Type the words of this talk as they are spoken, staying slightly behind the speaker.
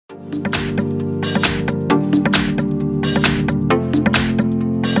Here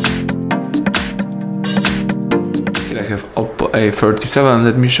I have Oppo A37.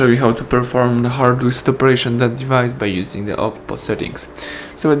 Let me show you how to perform the hard reset operation on that device by using the Oppo settings.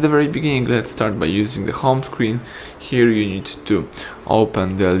 So at the very beginning, let's start by using the home screen. Here you need to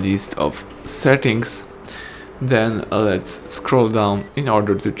open the list of settings. Then let's scroll down in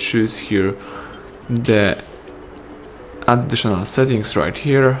order to choose here the additional settings right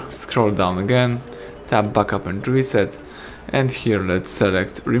here. Scroll down again, tap backup and reset, and here let's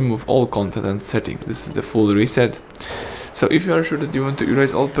select remove all content and setting. This is the full reset. So if you are sure that you want to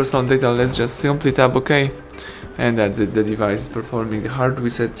erase all personal data, let's just simply tap OK, and that's it. The device is performing the hard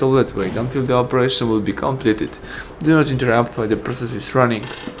reset, so let's wait until the operation will be completed. Do not interrupt while the process is running.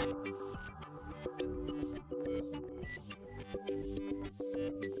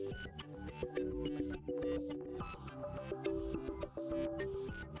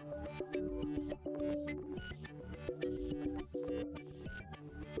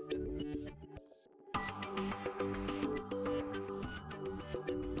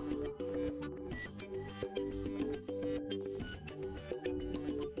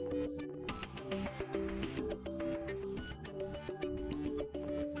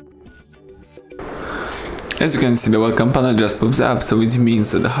 As you can see, the welcome panel just pops up, so it means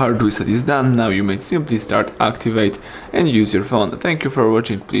that the hard reset is done. Now you may simply start, activate and use your phone. Thank you for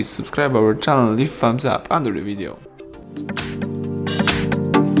watching. Please subscribe our channel, leave thumbs up under the video.